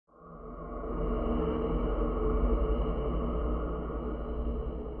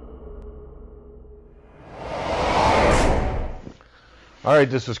All right,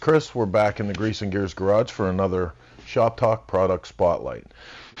 this is Chris. We're back in the Grease and Gears garage for another Shop Talk product spotlight.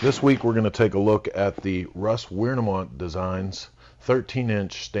 This week we're going to take a look at the Russ Wiernemont Designs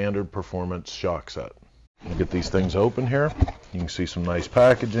 13-inch standard performance shock set. We'll get these things open here. You can see some nice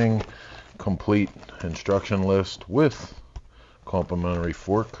packaging, complete instruction list with complimentary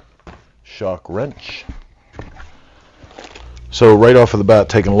fork, shock wrench. So right off of the bat,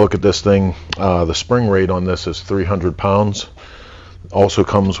 taking a look at this thing, the spring rate on this is 300 pounds. Also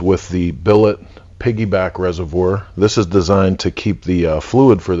comes with the billet piggyback reservoir. This is designed to keep the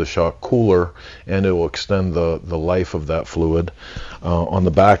fluid for the shock cooler, and it will extend the life of that fluid. On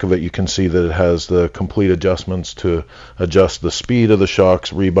the back of it, you can see that it has the complete adjustments to adjust the speed of the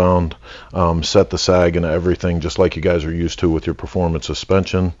shocks, rebound, set the sag, and everything just like you guys are used to with your performance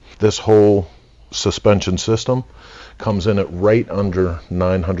suspension. This whole suspension system comes in at right under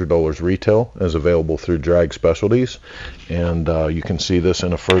 $900 retail, is available through Drag Specialties, and you can see this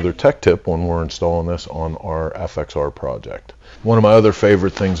in a further tech tip when we're installing this on our FXR project. One of my other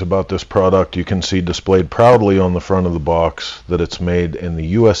favorite things about this product, you can see displayed proudly on the front of the box that it's made in the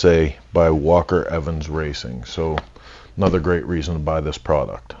USA by Walker Evans Racing. So another great reason to buy this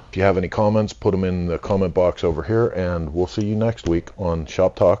product. If you have any comments, put them in the comment box over here, and we'll see you next week on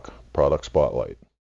Shop Talk Product Spotlight.